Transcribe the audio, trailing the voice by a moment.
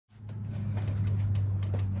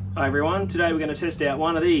Hi everyone, today we're going to test out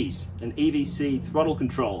one of these, an EVC throttle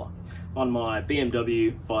controller on my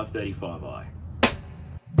BMW 535i.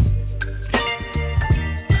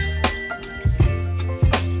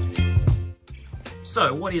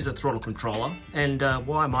 So what is a throttle controller and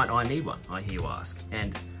why might I need one, I hear you ask.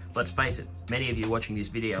 And let's face it, many of you watching this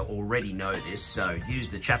video already know this, so use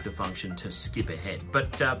the chapter function to skip ahead.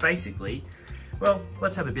 But basically, well,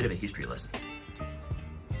 let's have a bit of a history lesson.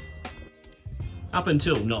 Up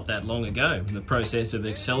until not that long ago, the process of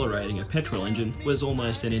accelerating a petrol engine was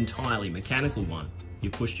almost an entirely mechanical one. You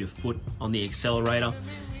pushed your foot on the accelerator,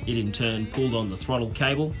 it in turn pulled on the throttle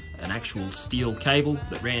cable, an actual steel cable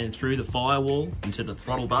that ran through the firewall into the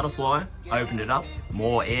throttle butterfly, opened it up,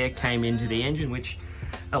 more air came into the engine which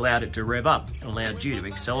allowed it to rev up, allowed you to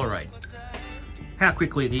accelerate. How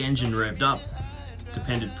quickly the engine revved up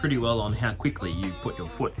depended pretty well on how quickly you put your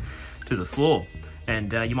foot to the floor.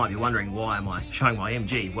 And you might be wondering, why am I showing my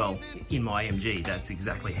MG? Well, in my MG, that's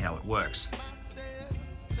exactly how it works.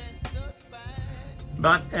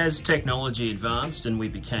 But as technology advanced and we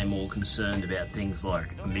became more concerned about things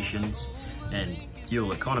like emissions and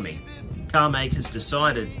fuel economy, car makers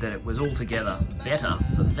decided that it was altogether better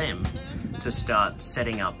for them to start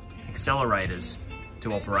setting up accelerators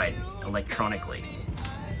to operate electronically.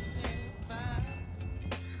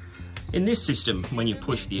 In this system, when you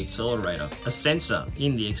push the accelerator, a sensor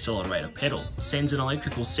in the accelerator pedal sends an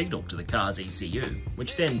electrical signal to the car's ECU,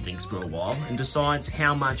 which then thinks for a while and decides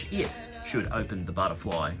how much it should open the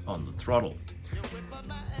butterfly on the throttle.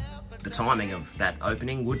 The timing of that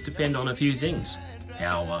opening would depend on a few things: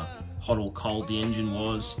 how hot or cold the engine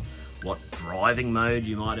was, what driving mode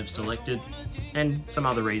you might have selected, and some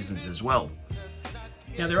other reasons as well.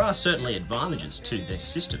 Now, there are certainly advantages to this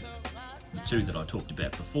system, the two that I talked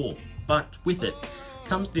about before. But with it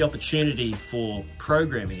comes the opportunity for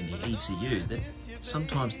programming in the ECU that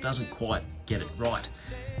sometimes doesn't quite get it right.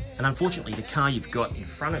 And unfortunately, the car you've got in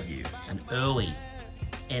front of you, an early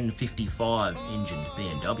N55 engined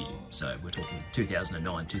BMW, so we're talking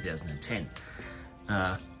 2009, 2010,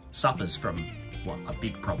 suffers from a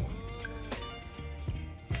big problem.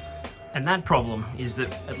 And that problem is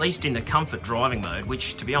that, at least in the comfort driving mode,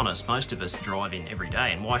 which to be honest, most of us drive in every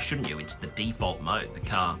day, and why shouldn't you? It's the default mode. The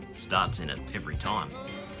car starts in it every time.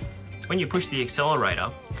 When you push the accelerator,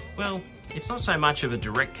 well, it's not so much of a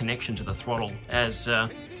direct connection to the throttle as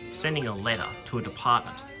sending a letter to a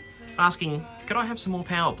department asking, could I have some more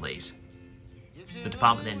power, please? The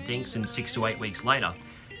department then thinks, and 6 to 8 weeks later,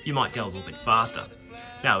 you might go a little bit faster.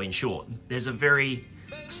 Now, in short, there's a very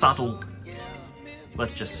subtle,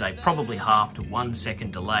 let's just say probably half to 1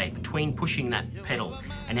 second delay between pushing that pedal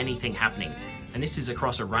and anything happening. And this is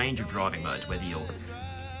across a range of driving modes, whether you're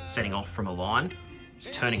setting off from a line, it's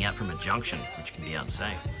turning out from a junction, which can be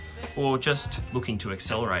unsafe, or just looking to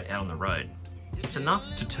accelerate out on the road. It's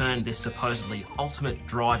enough to turn this supposedly ultimate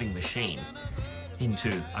driving machine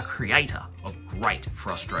into a creator of great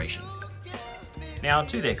frustration. Now,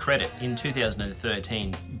 to their credit, in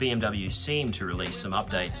 2013, BMW seemed to release some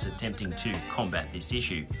updates attempting to combat this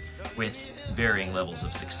issue, with varying levels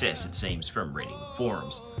of success, it seems, from reading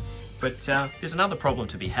forums. But there's another problem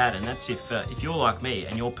to be had, and that's if you're like me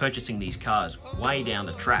and you're purchasing these cars way down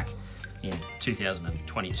the track in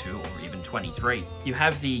 2022 or even 23, you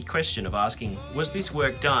have the question of asking, was this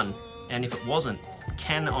work done? And if it wasn't,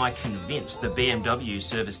 can I convince the BMW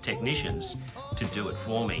service technicians to do it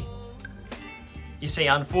for me? You see,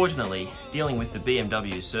 unfortunately, dealing with the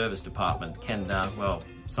BMW service department can, well,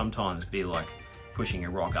 sometimes be like pushing a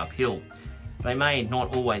rock uphill. They may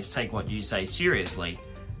not always take what you say seriously,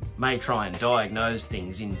 may try and diagnose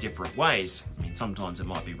things in different ways. I mean, sometimes it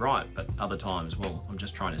might be right, but other times, well, I'm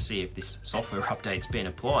just trying to see if this software update's been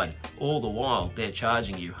applied. All the while, they're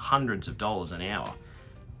charging you hundreds of dollars an hour,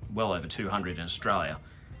 well over 200 in Australia,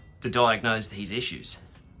 to diagnose these issues.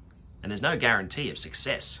 And there's no guarantee of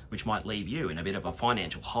success, which might leave you in a bit of a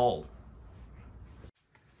financial hole.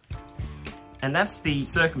 And that's the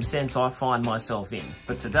circumstance I find myself in.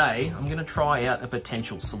 But today, I'm going to try out a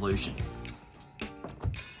potential solution.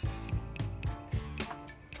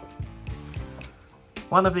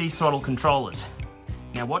 One of these throttle controllers.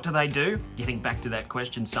 Now, what do? Getting back to that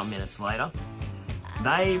question some minutes later.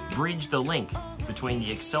 They bridge the link between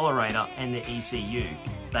the accelerator and the ECU.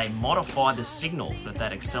 They modify the signal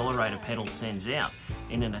that accelerator pedal sends out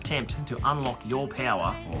in an attempt to unlock your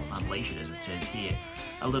power, or unleash it as it says here,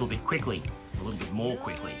 a little bit quickly, a little bit more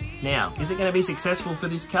quickly. Now, is it going to be successful for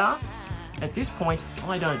this car? At this point,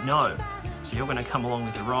 I don't know. So you're going to come along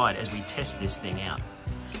with the ride as we test this thing out.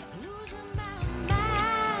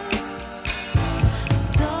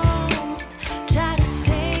 Don't try to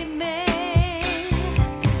save me.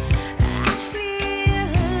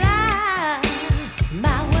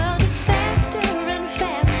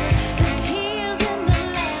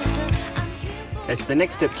 the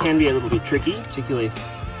next step can be a little bit tricky, particularly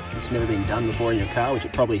if it's never been done before in your car, which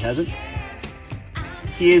it probably hasn't.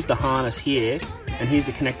 Here's the harness here, and here's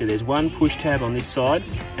the connector. There's one push tab on this side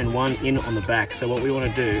and one in on the back. So what we want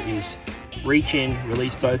to do is reach in,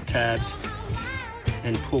 release both tabs,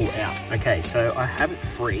 and pull out. Okay, so I have it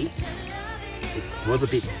free. It was a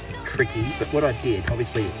bit tricky, but what I did,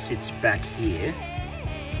 obviously it sits back here.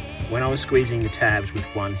 When I was squeezing the tabs with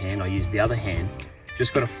one hand, I used the other hand,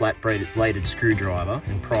 just got a flat bladed screwdriver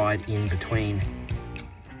and pried in between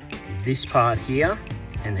this part here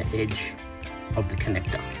and the edge of the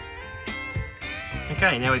connector.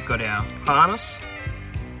 Okay, now we've got our harness.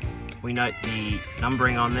 We note the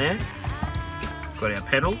numbering on there. We've got our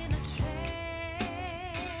pedal.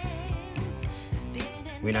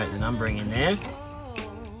 We note the numbering in there.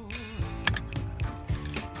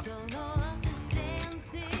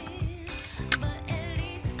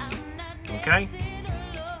 Okay,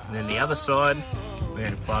 and then the other side, we're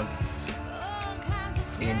going to plug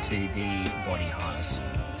into the body harness.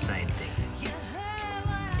 Same thing.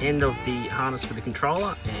 End of the harness for the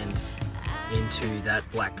controller and into that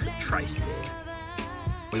black trace there.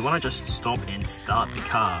 We want to just stop and start the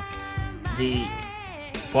car. The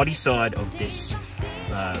body side of this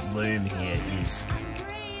loom here is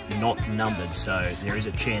not numbered, so there is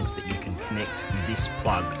a chance that you can connect this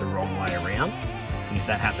plug the wrong way around. And if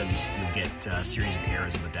that happens, you'll get a series of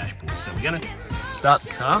errors on the dashboard. So we're going to start the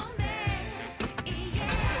car.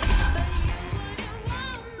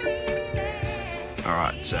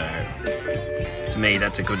 Alright, so to me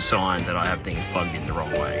that's a good sign that I have things plugged in the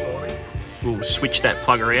wrong way. We'll switch that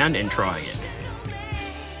plug around and try again.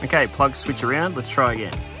 Okay, plug switch around, let's try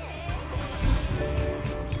again.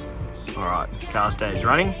 Alright, car stays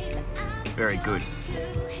running. Very good.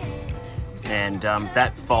 And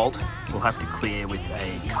that fault we'll have to clear with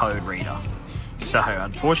a code reader. So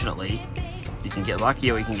unfortunately, you can get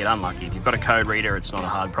lucky or you can get unlucky. If you've got a code reader, it's not a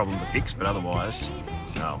hard problem to fix, but otherwise,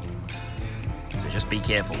 no. So just be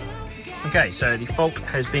careful. Okay, so the fault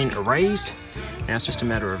has been erased. Now it's just a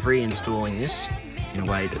matter of reinstalling this in a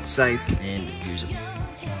way that's safe and usable.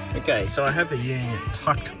 Okay, so I have the unit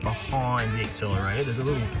tucked behind the accelerator. There's a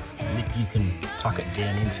little lip you can tuck it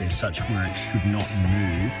down into such where it should not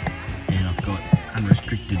move. And I've got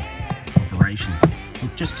unrestricted operation.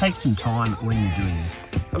 It just takes some time when you're doing this.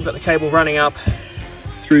 I've got the cable running up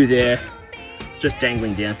through there. It's just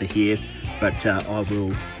dangling down for here, but I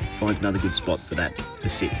will find another good spot for that to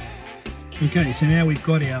sit. Okay, so now we've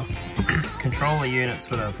got our controller unit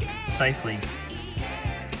sort of safely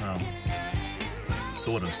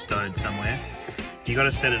sort of stowed somewhere. You've got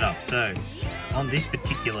to set it up. So on this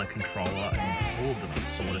particular controller, and all of them are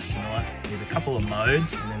sort of similar, there's a couple of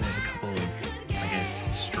modes and then there's a couple of, I guess,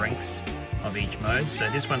 strengths of each mode. So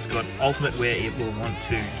this one's got ultimate, where it will want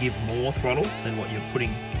to give more throttle than what you're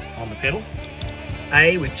putting on the pedal.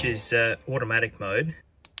 A, which is automatic mode.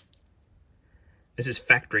 This is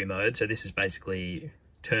factory mode, so this is basically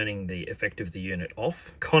turning the effect of the unit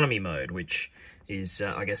off. Economy mode, which is,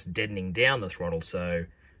 I guess, deadening down the throttle so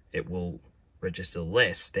it will register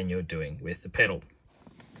less than you're doing with the pedal.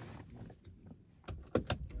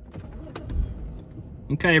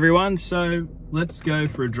 Okay everyone, so let's go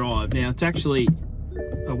for a drive. Now it's actually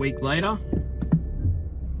a week later.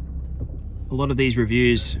 A lot of these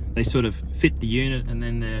reviews, they sort of fit the unit and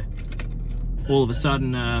then they're all of a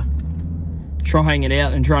sudden trying it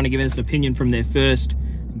out and trying to give us an opinion from their first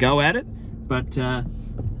go at it. But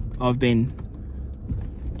I've been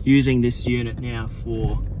using this unit now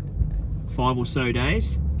for 5 or so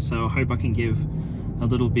days, so I hope I can give a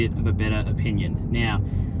little bit of a better opinion. Now,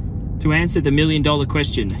 to answer the $1,000,000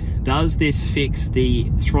 question, does this fix the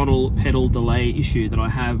throttle pedal delay issue that I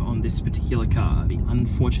have on this particular car? The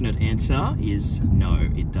unfortunate answer is no,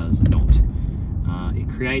 it does not. It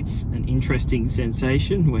creates an interesting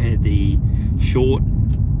sensation where the short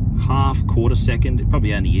quarter second, it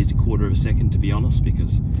probably only is a quarter of a second to be honest,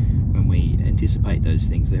 because when we anticipate those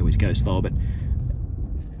things they always go slow, but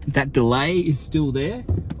that delay is still there.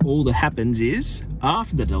 All that happens is,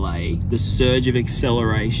 after the delay, the surge of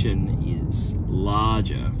acceleration is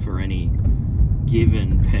larger for any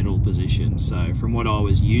given pedal position. So from what I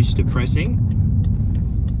was used to pressing,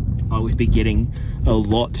 I would be getting a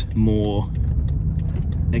lot more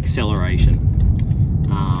acceleration.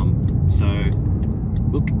 So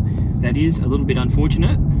look, that is a little bit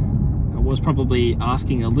unfortunate. I was probably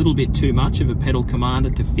asking a little bit too much of a pedal commander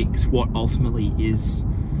to fix what ultimately is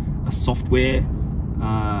a software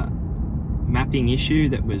mapping issue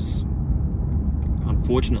that was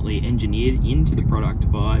unfortunately engineered into the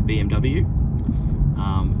product by BMW.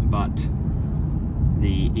 But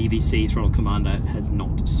the EVC throttle commander has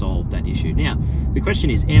not solved that issue. Now, the question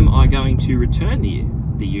is, am I going to return the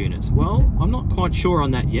unit? Well, I'm not quite sure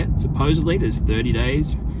on that yet. Supposedly there's 30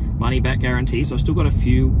 days money back guarantee, so I've still got a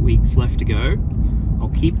few weeks left to go. I'll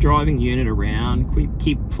keep driving the unit around,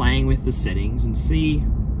 keep playing with the settings and see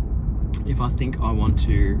if I think I want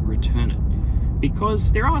to return it.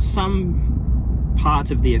 Because there are some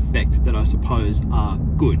parts of the effect that I suppose are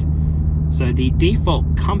good. So the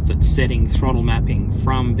default comfort setting throttle mapping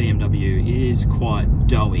from BMW is quite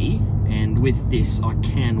doughy, and with this I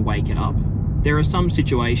can wake it up. There are some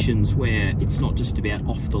situations where it's not just about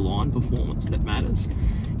off-the-line performance that matters.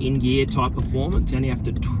 In-gear type performance, you only have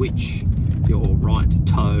to twitch your right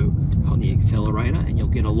toe on the accelerator and you'll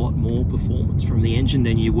get a lot more performance from the engine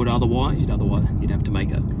than you would otherwise. You'd have to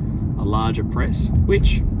make a larger press,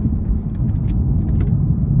 which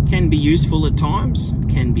can be useful at times,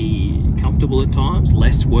 can be comfortable at times,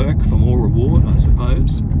 less work for more reward, I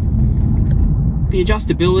suppose. The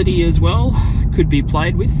adjustability as well could be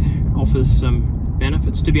played with, offers some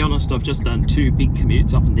benefits. To be honest, I've just done 2 big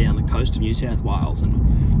commutes up and down the coast of New South Wales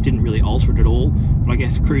and didn't really alter it at all, but I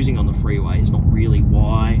guess cruising on the freeway is not really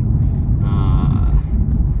why.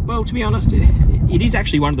 Well, to be honest, it is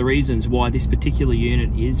actually one of the reasons why this particular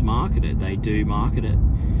unit is marketed. They do market it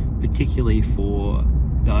particularly for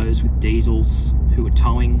those with diesels who are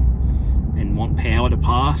towing and want power to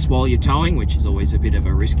pass while you're towing, which is always a bit of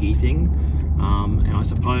a risky thing. And I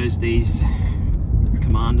suppose these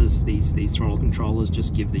commanders, these throttle controllers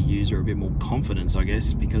just give the user a bit more confidence, I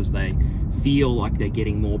guess, because they feel like they're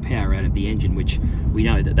getting more power out of the engine, which we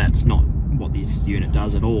know that that's not what this unit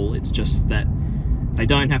does at all. It's just that they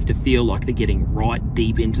don't have to feel like they're getting right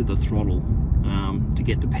deep into the throttle to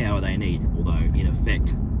get the power they need, although in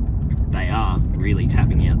effect they are really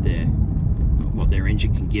tapping out what their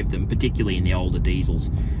engine can give them, particularly in the older diesels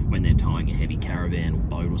when they're towing a heavy caravan or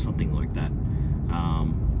boat or something like that.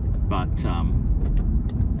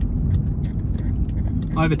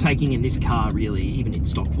 Overtaking in this car, really, even in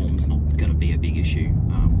stock form, is not going to be a big issue.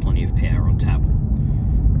 Plenty of power on tap.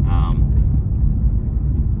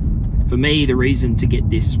 For me, the reason to get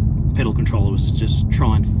this pedal controller was to just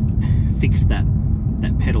try and fix that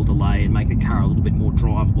pedal delay and make the car a little bit more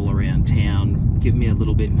drivable around town, give me a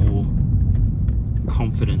little bit more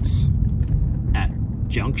confidence at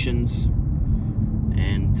junctions.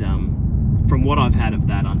 And from what I've had of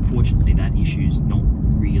that, unfortunately, that issue's not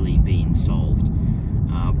really been solved.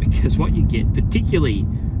 Because what you get, particularly,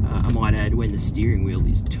 I might add, when the steering wheel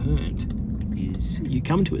is turned, is you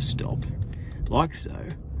come to a stop, like so.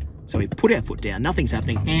 So we put our foot down, nothing's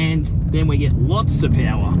happening, and then we get lots of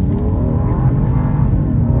power.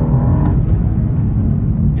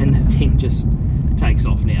 And the thing just takes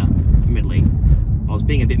off now. Admittedly, I was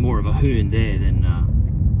being a bit more of a hoon there than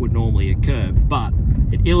would normally occur, but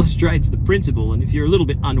it illustrates the principle, and if you're a little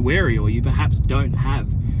bit unwary or you perhaps don't have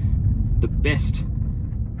the best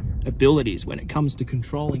abilities when it comes to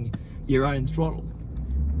controlling your own throttle,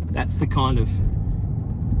 that's the kind of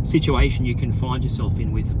situation you can find yourself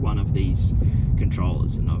in with one of these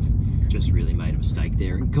controllers. And I've just really made a mistake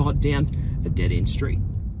there and got down a dead-end street.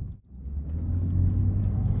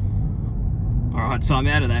 Alright, so I'm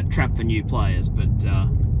out of that trap for new players, but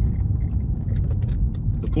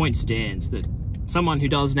the point stands that someone who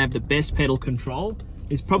doesn't have the best pedal control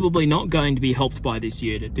is probably not going to be helped by this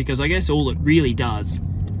unit, because I guess all it really does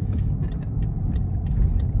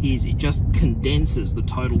is it just condenses the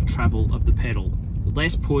total travel of the pedal.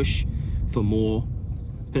 Less push for more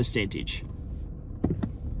percentage.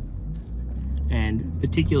 And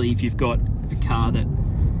particularly if you've got a car that,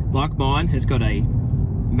 like mine, has got a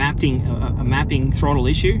mapping throttle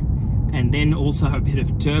issue, and then also a bit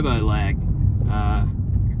of turbo lag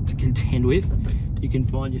to contend with, you can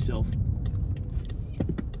find yourself,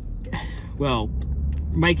 well,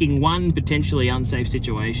 making one potentially unsafe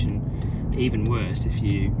situation even worse if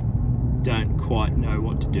you don't quite know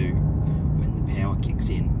what to do when the power kicks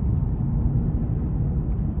in.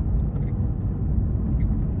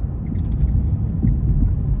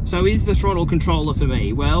 So is the throttle controller for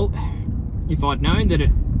me? Well, if I'd known that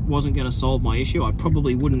it wasn't going to solve my issue, I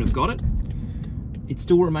probably wouldn't have got it. It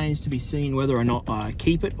still remains to be seen whether or not I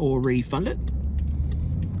keep it or refund it.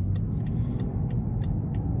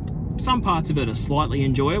 Some parts of it are slightly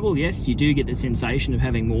enjoyable. Yes, you do get the sensation of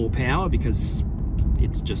having more power because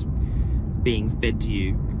it's just being fed to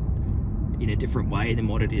you in a different way than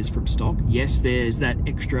what it is from stock. Yes, there's that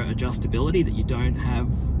extra adjustability that you don't have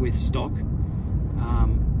with stock.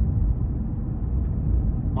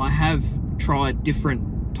 I have tried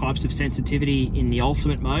different types of sensitivity in the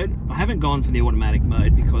ultimate mode. I haven't gone for the automatic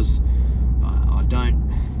mode because I don't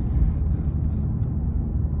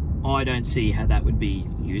I don't see how that would be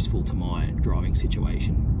useful to my driving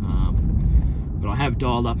situation. But I have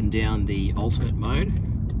dialed up and down the ultimate mode,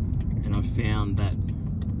 and I've found that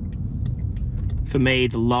for me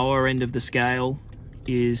the lower end of the scale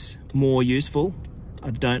is more useful. I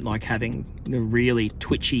don't like having the really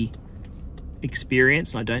twitchy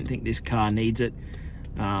experience, and I don't think this car needs it,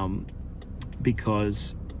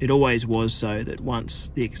 because it always was so that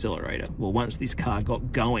once this car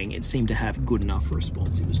got going, it seemed to have good enough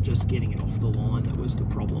response. It was just getting it off the line that was the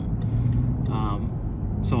problem.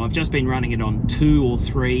 So I've just been running it on 2 or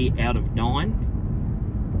 3 out of 9,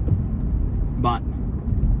 but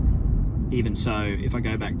even so, if I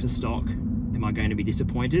go back to stock, am I going to be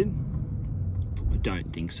disappointed? I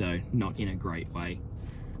don't think so, not in a great way.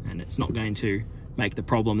 And it's not going to make the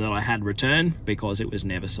problem that I had return, because it was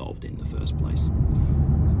never solved in the first place.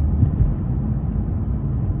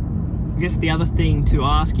 I guess the other thing to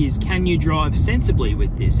ask is, can you drive sensibly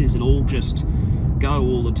with this? Is it all just go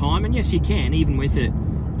all the time? And yes, you can, even with it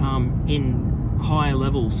in higher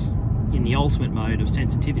levels in the ultimate mode of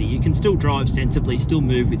sensitivity. You can still drive sensibly, still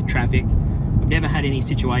move with traffic. I've never had any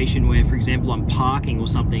situation where, for example, I'm parking or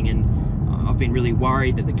something and I've been really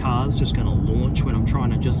worried that the car's just going to launch when I'm trying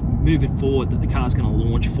to just move it forward, that the car's going to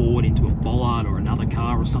launch forward into a bollard or another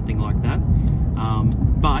car or something like that.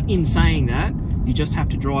 But in saying that, you just have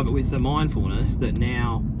to drive it with the mindfulness that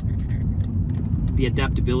now the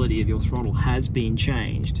adaptability of your throttle has been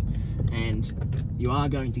changed, and you are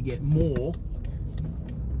going to get more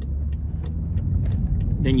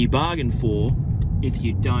than you bargained for if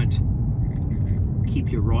you don't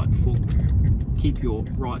keep your right foot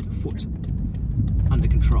under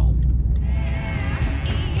control.